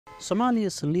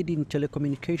Somalia's leading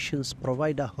telecommunications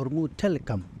provider Hormuud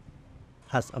Telecom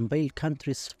has unveiled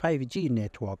country's 5G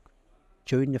network,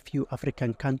 joining a few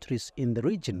African countries in the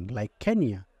region like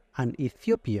Kenya and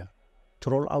Ethiopia to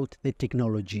roll out the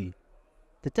technology.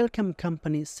 The telecom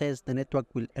company says the network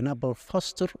will enable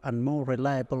faster and more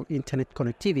reliable internet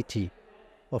connectivity,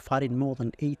 offering more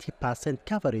than 80%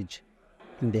 coverage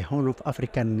in the Horn of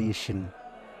African nation.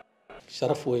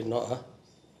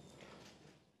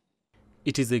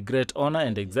 It is a great honor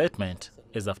and excitement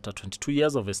as after 22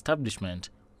 years of establishment,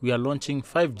 we are launching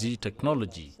 5G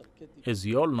technology. As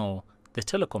we all know, the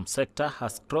telecom sector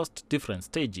has crossed different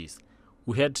stages.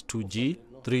 We had 2G,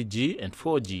 3G and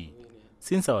 4G.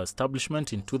 Since our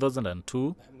establishment in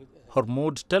 2002,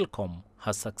 Hormuud Telecom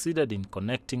has succeeded in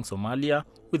connecting Somalia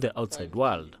with the outside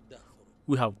world.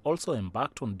 We have also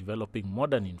embarked on developing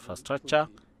modern infrastructure,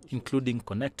 including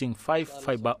connecting 5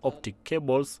 fiber optic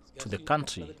cables to the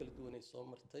country.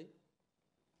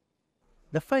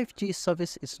 The 5G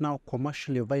service is now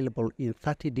commercially available in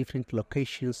 30 different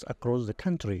locations across the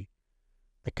country.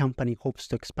 The company hopes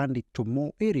to expand it to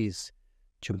more areas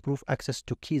to improve access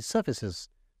to key services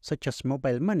such as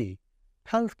mobile money,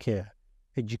 healthcare,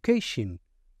 education,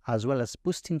 as well as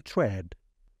boosting trade.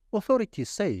 Authorities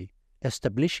say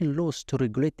establishing laws to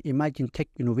regulate emerging tech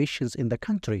innovations in the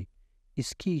country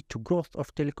is key to growth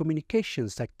of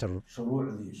telecommunications sector.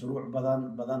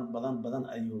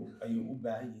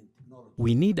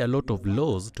 We need a lot of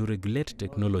laws to regulate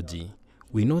technology.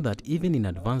 We know that even in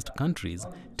advanced countries,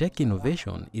 tech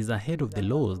innovation is ahead of the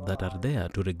laws that are there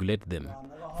to regulate them.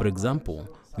 For example,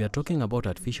 we are talking about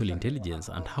artificial intelligence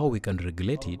and how we can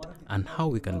regulate it and how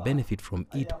we can benefit from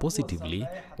it positively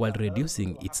while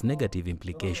reducing its negative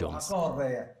implications.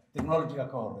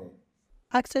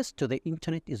 Access to the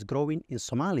internet is growing in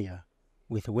Somalia,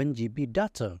 with 1 GB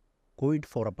data going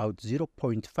for about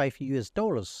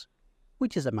 $0.5,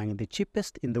 which is among the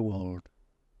cheapest in the world.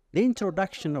 The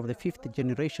introduction of the 5th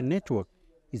generation network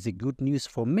is a good news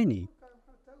for many,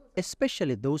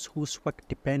 especially those whose work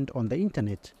depend on the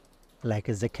internet, like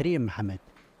Zakaria Mohammed.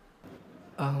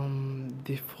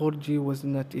 The 4G was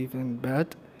not even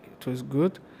bad, it was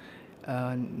good.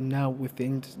 Now with the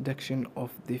introduction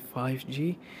of the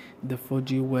 5G, the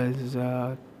 4G was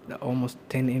almost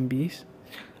 10 MBs,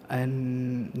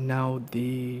 and now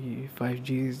the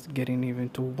 5G is getting even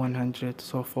to 100.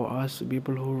 So for us,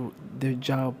 people who their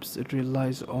jobs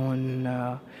relies on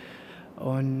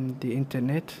the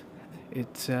internet,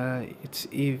 it's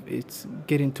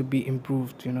getting to be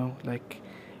improved. You know, like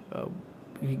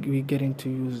we getting to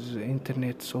use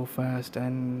internet so fast,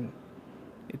 and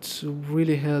it's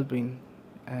really helping.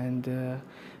 And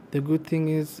the good thing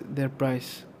is their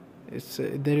price.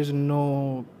 There is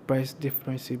no price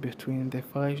difference between the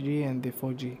 5G and the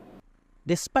 4G.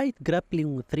 Despite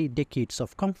grappling with 3 decades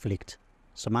of conflict,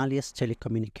 Somalia's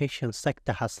telecommunications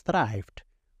sector has thrived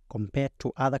compared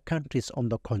to other countries on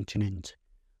the continent,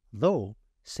 though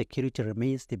security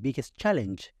remains the biggest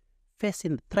challenge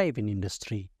facing the thriving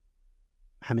industry.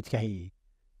 Mohamed Kahi,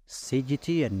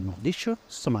 CGTN, Mogadishu,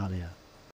 Somalia.